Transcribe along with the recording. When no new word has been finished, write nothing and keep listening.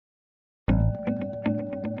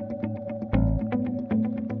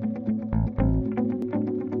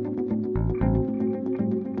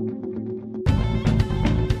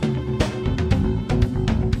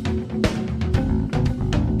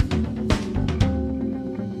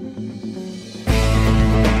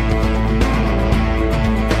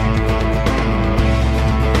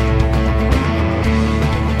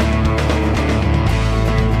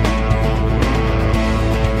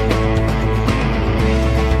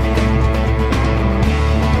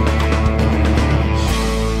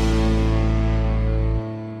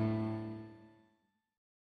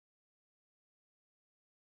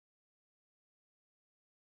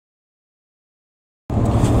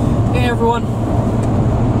everyone.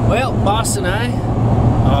 Well, Boss and I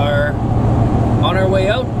are on our way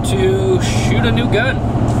out to shoot a new gun.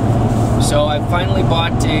 So I finally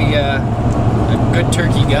bought a good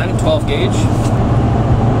turkey gun, 12 gauge.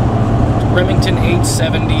 Remington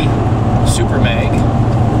 870 Super Mag.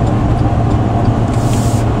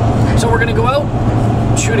 So we're gonna go out,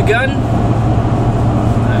 shoot a gun.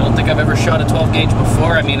 I don't think I've ever shot a 12 gauge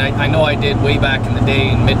before. I mean, I know I did way back in the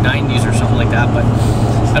day in mid-90s or something like that, but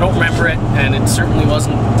I don't remember it, and it certainly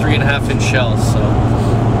wasn't 3.5 inch shells, so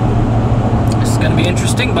this is gonna be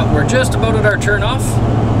interesting, but we're just about at our turn off,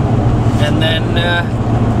 and then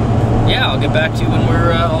yeah, I'll get back to you when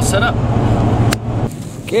we're all set up.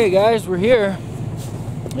 Okay guys, we're here.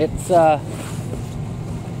 It's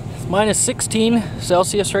minus 16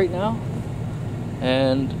 Celsius right now,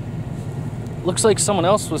 and looks like someone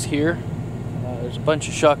else was here. There's a bunch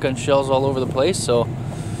of shotgun shells all over the place, so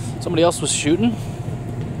somebody else was shooting.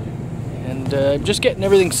 And I'm just getting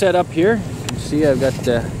everything set up here. You can see I've got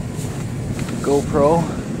the GoPro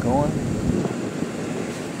going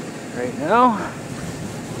right now.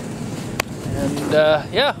 And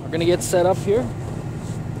yeah, we're gonna get set up here.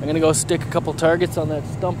 I'm gonna go stick a couple targets on that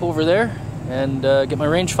stump over there and get my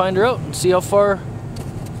rangefinder out and see how far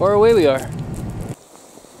away we are.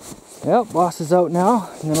 Yep, Boss is out now.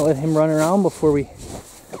 I'm gonna let him run around before we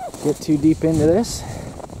get too deep into this.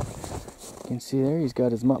 You can see there, he's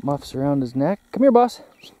got his muffs around his neck. Come here, Boss.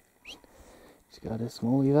 He's got his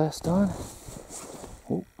smoly vest on.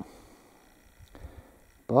 Oh.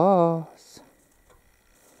 Boss.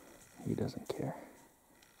 He doesn't care.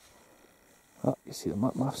 Oh, you see the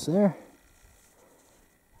muffs there?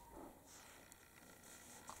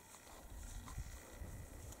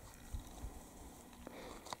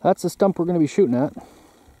 That's the stump we're going to be shooting at.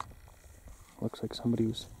 Looks like somebody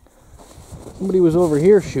was over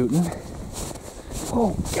here shooting.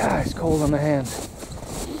 Oh God, it's cold on the hands.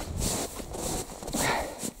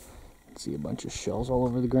 See a bunch of shells all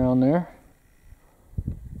over the ground there.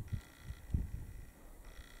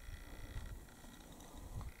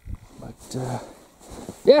 But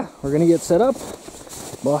yeah, we're gonna get set up.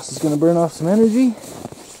 Boss is gonna burn off some energy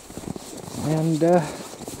and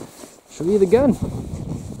show you the gun.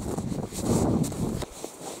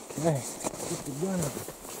 Okay, get the gun up.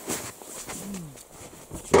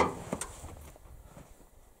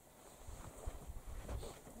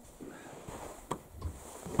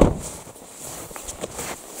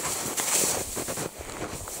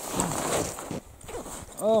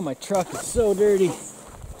 Oh, my truck is so dirty.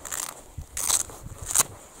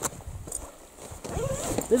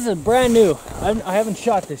 This is brand new. I haven't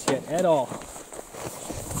shot this yet at all.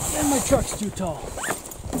 And my truck's too tall.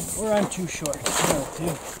 Or I'm too short. No,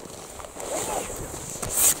 too.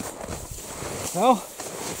 So,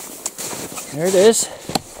 there it is.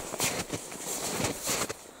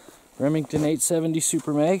 Remington 870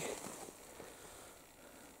 Super Mag.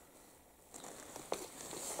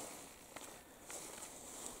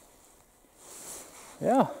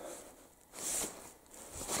 Yeah.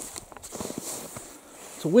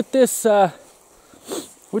 So with this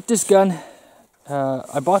gun,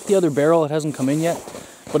 I bought the other barrel. It hasn't come in yet,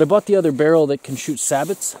 but I bought the other barrel that can shoot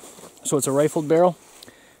sabots. So it's a rifled barrel,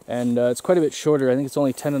 and it's quite a bit shorter. I think it's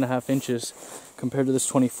only 10.5 inches compared to this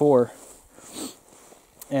 24.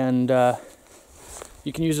 And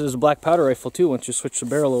you can use it as a black powder rifle too once you switch the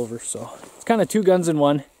barrel over. So it's kind of two guns in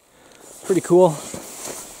one. Pretty cool.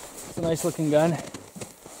 It's a nice looking gun.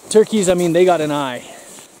 Turkeys, I mean, they got an eye.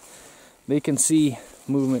 They can see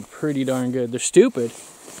movement pretty darn good. They're stupid,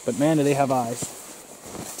 but man, do they have eyes.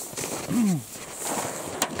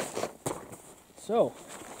 So,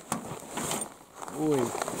 boy,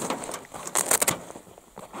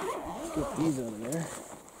 let's get these out of there.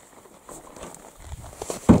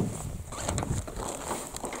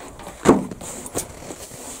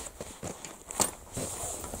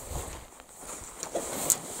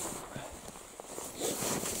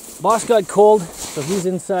 Boss got cold, so he's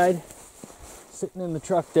inside, sitting in the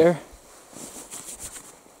truck there.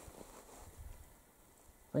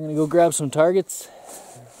 I'm gonna go grab some targets,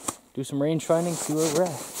 do some range finding, see where we're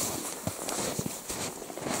at.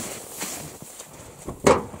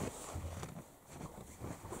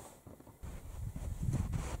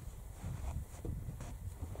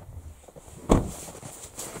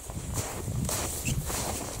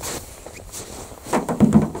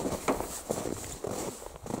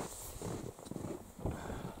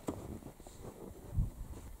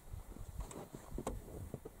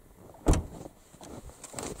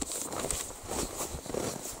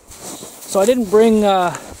 So I didn't bring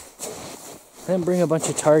a bunch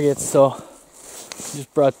of targets, so I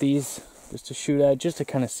just brought these just to shoot at, just to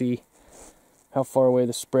kind of see how far away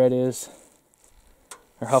the spread is,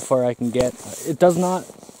 or how far I can get. It does not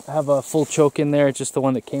have a full choke in there, it's just the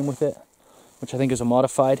one that came with it, which I think is a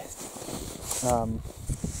modified. So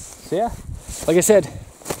yeah, like I said,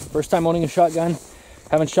 first time owning a shotgun,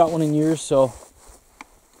 haven't shot one in years, so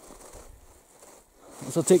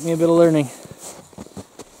this will take me a bit of learning.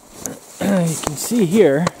 You can see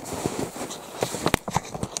here,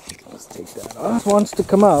 let's take that off, wants to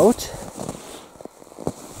come out.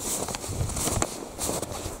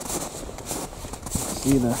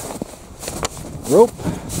 See the rope,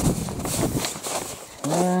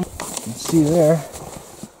 and you can see there,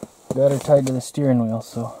 got her tied to the steering wheel,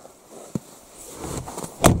 so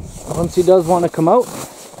once he does want to come out,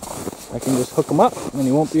 I can just hook him up and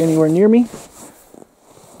he won't be anywhere near me.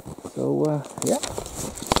 So yeah,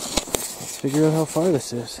 let's figure out how far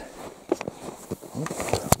this is.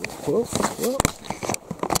 Whoa, whoa.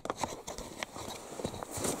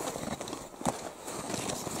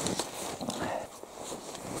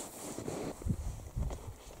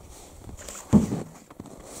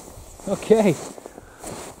 Okay,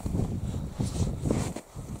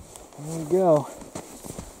 there we go.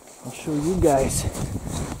 I'll show you guys.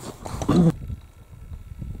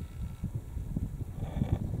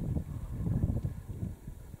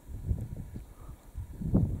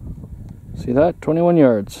 See that? 21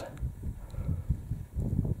 yards.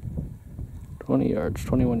 20 yards,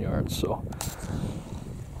 21 yards, so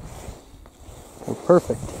we're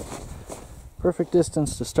perfect. Perfect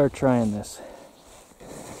distance to start trying this.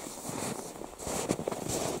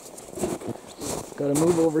 Gotta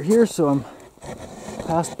move over here so I'm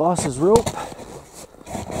past Boss's rope.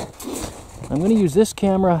 I'm going to use this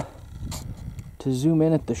camera to zoom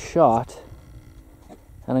in at the shot,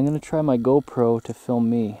 and I'm going to try my GoPro to film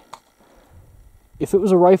me. If it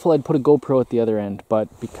was a rifle, I'd put a GoPro at the other end,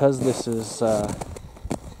 but because this is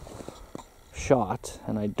shot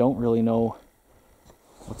and I don't really know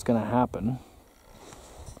what's going to happen,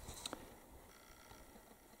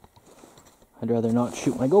 I'd rather not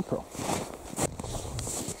shoot my GoPro.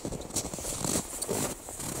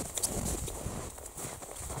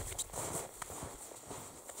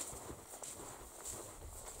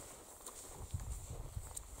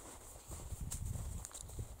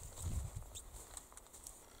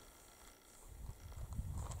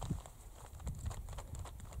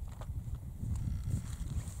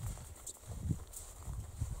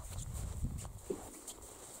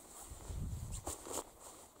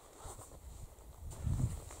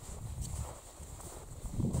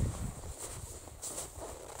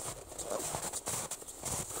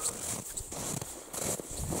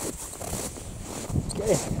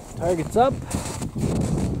 Okay, target's up.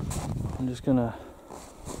 I'm just gonna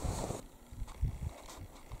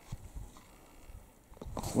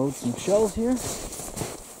load some shells here. Let's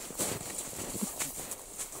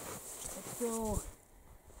go.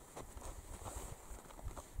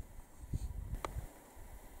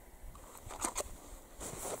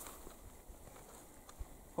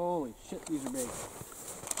 Holy shit, these are big.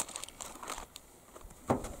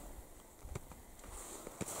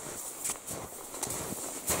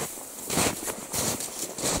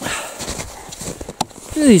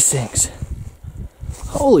 Look at these things.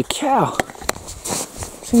 Holy cow.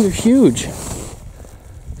 These things are huge. See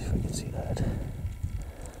if I can see that.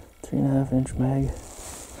 3.5 inch mag.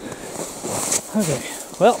 Okay,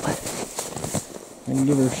 well, I'm gonna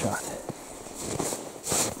give her a shot.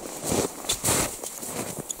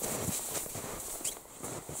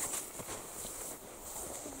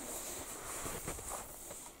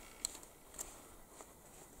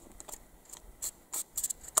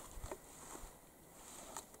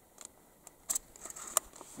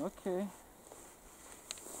 Okay.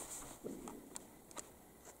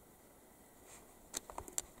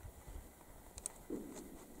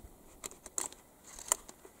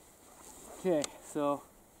 Okay, so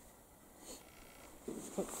let's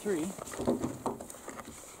put 3.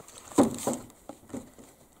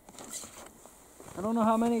 I don't know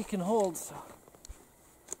how many it can hold, so.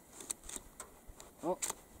 Oh,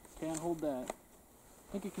 can't hold that.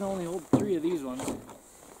 I think it can only hold 3 of these ones.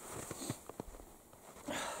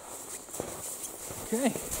 Okay,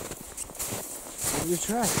 give it a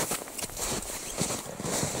try.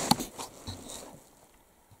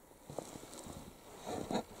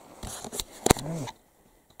 Right.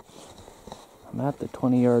 I'm at the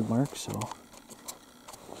 20-yard mark, so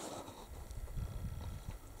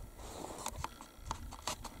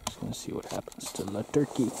just gonna see what happens to the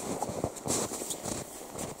turkey.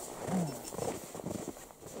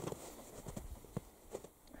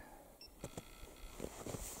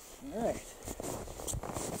 All right.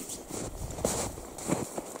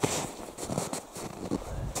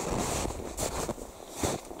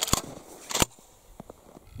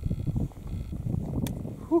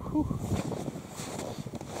 Whew.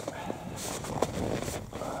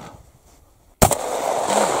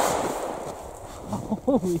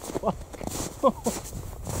 Holy fuck.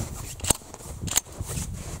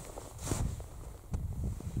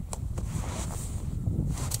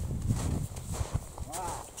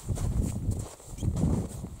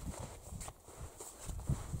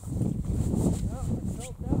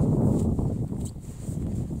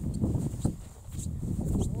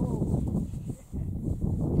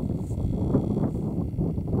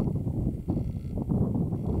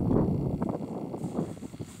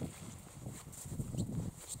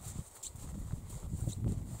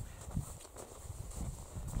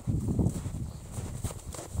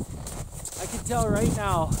 I can tell right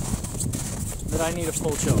now that I need a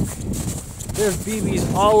full choke. There's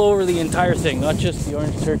BBs all over the entire thing, not just the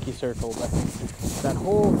orange turkey circle, but that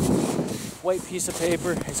whole white piece of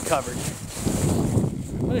paper is covered.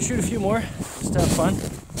 I'm gonna shoot a few more just to have fun,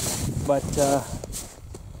 but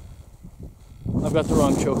I've got the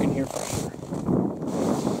wrong choke in here for sure.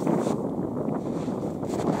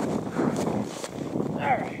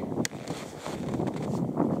 Alright.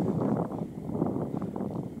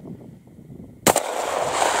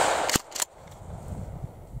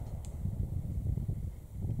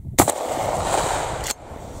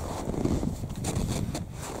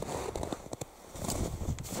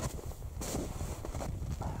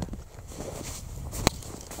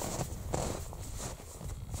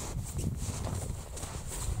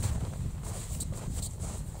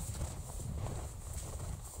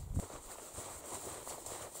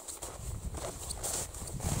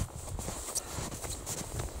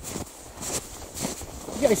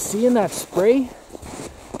 You guys seeing that spray?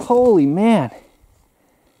 Holy man.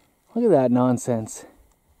 Look at that nonsense.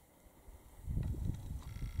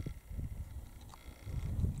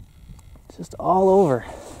 Just all over.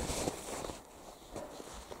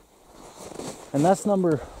 And that's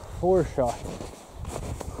number 4 shot.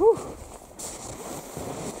 Whew.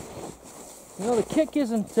 You know, the kick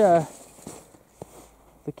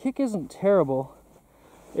isn't terrible.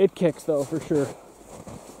 It kicks though, for sure.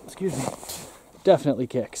 Excuse me. Definitely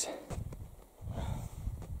kicks.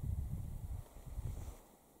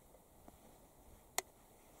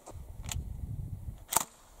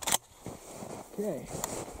 Okay.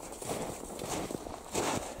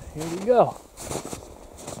 Here we go.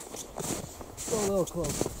 Go a little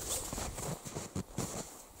closer.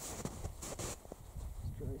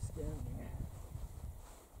 Let's try standing.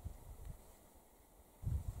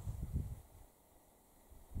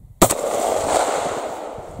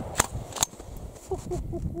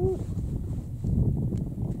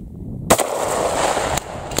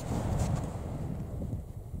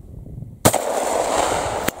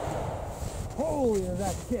 Holy,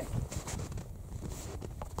 that kick.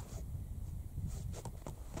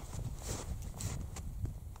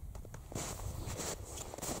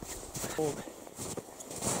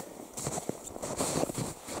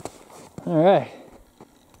 All right.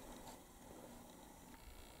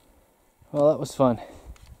 Well, that was fun.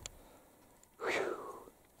 Whew.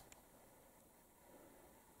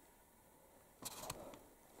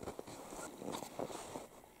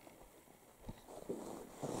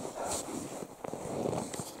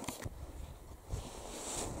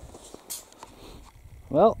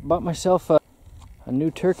 Well, bought myself a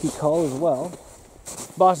new turkey call as well.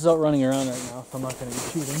 Boss is out running around right now, so I'm not going to be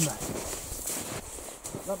shooting,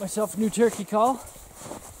 but got myself a new turkey call.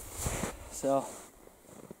 So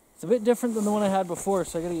it's a bit different than the one I had before,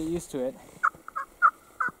 so I got to get used to it.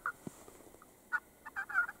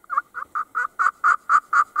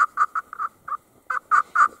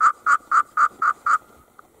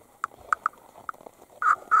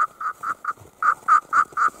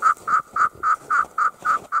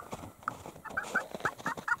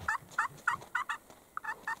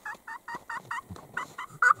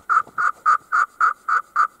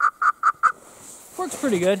 Works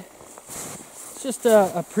pretty good. It's just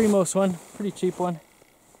a Primos one, pretty cheap one.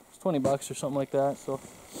 It's 20 bucks or something like that, so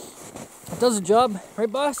it does the job,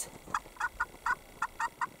 right boss?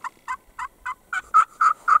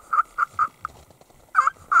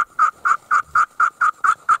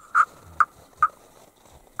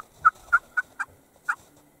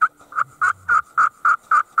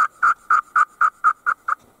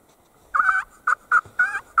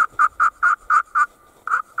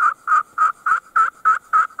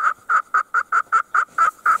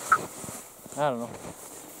 I don't know.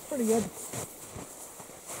 Pretty good.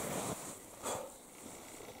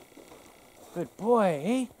 Good boy,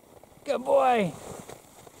 eh? Good boy.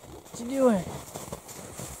 What you doing?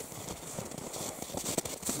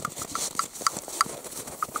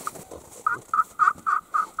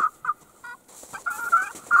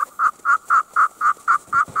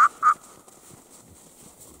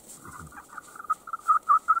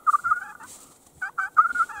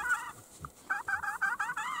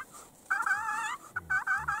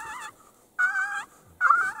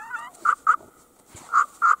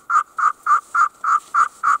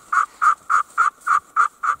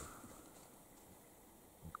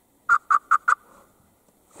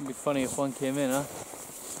 be funny if one came in, huh?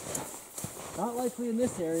 Not likely in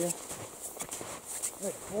this area.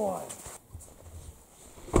 Good boy.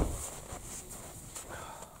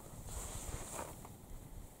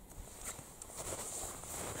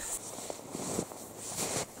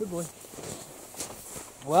 Good boy.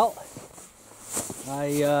 Well,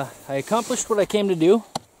 I accomplished what I came to do.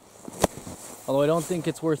 Although I don't think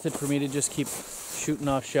it's worth it for me to just keep shooting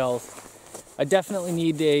off shells. I definitely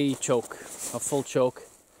need a choke, a full choke.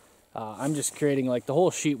 I'm just creating, like, the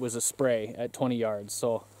whole sheet was a spray at 20 yards,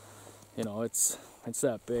 so you know it's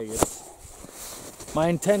that big. My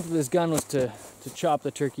intent with this gun was to chop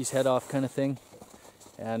the turkey's head off, kind of thing,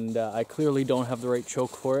 and I clearly don't have the right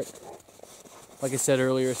choke for it. Like I said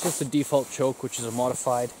earlier, it's just a default choke, which is a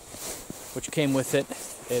modified, which came with it.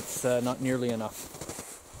 It's not nearly enough.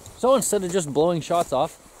 So instead of just blowing shots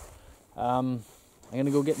off, I'm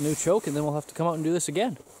gonna go get a new choke, and then we'll have to come out and do this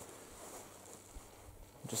again.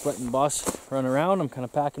 I'm just letting the boss run around. I'm kind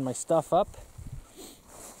of packing my stuff up,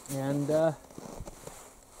 and I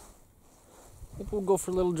think we'll go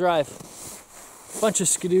for a little drive. A bunch of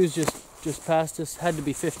skidoos just passed us. Had to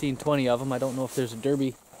be 15, 20 of them. I don't know if there's a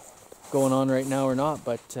derby going on right now or not,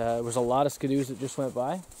 but there was a lot of skidoos that just went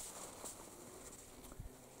by.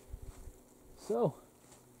 So,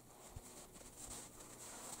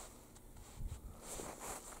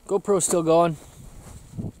 GoPro's still going.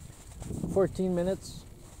 14 minutes.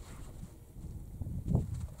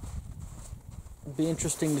 It'd be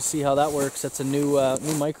interesting to see how that works. That's a new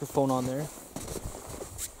microphone on there.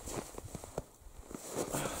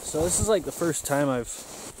 So this is like the first time I've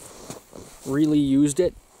really used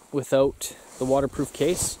it without the waterproof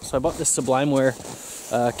case. So I bought this Sublimeware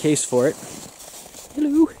case for it.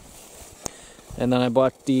 Hello. And then I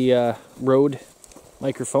bought the Rode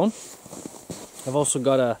microphone. I've also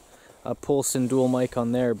got a Pulse and dual mic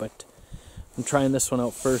on there, but I'm trying this one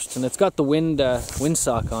out first. And it's got the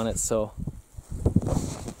windsock on it, so,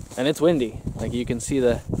 and it's windy. Like, you can see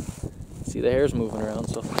the hairs moving around.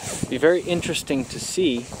 So it'll be very interesting to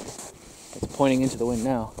see. It's pointing into the wind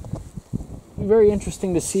now. It'll be very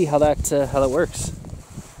interesting to see how that works.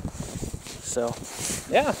 So,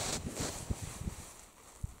 yeah.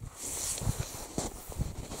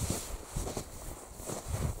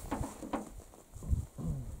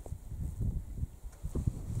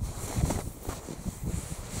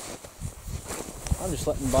 I'm just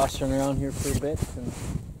letting the boss run around here for a bit. And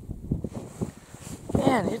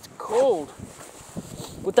man, it's cold.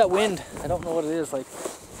 With that wind, I don't know what it is. Like,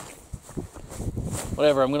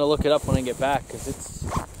 whatever, I'm going to look it up when I get back, because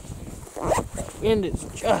that wind is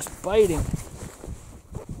just biting.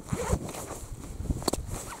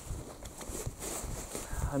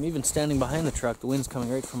 I'm even standing behind the truck. The wind's coming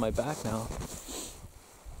right from my back now.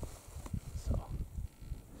 So,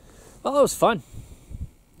 well, that was fun.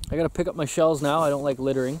 I gotta pick up my shells now. I don't like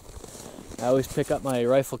littering. I always pick up my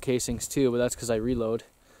rifle casings too, but that's because I reload.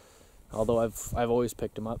 Although I've always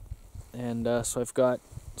picked them up. And so I've got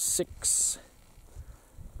six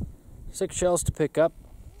shells to pick up,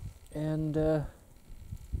 and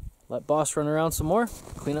let boss run around some more,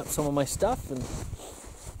 clean up some of my stuff, and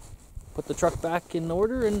put the truck back in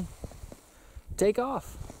order and take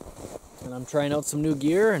off. And I'm trying out some new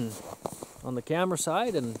gear and on the camera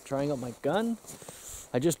side, and trying out my gun.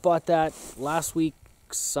 I just bought that last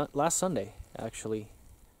last Sunday, actually.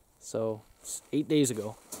 So, 8 days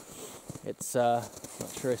ago. It's, not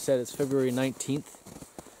sure I said, it's February 19th,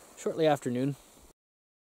 shortly after noon.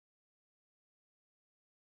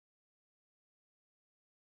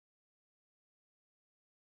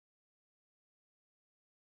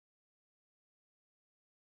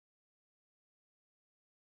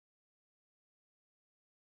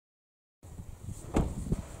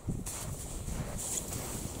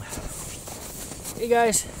 Hey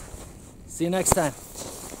guys, see you next time.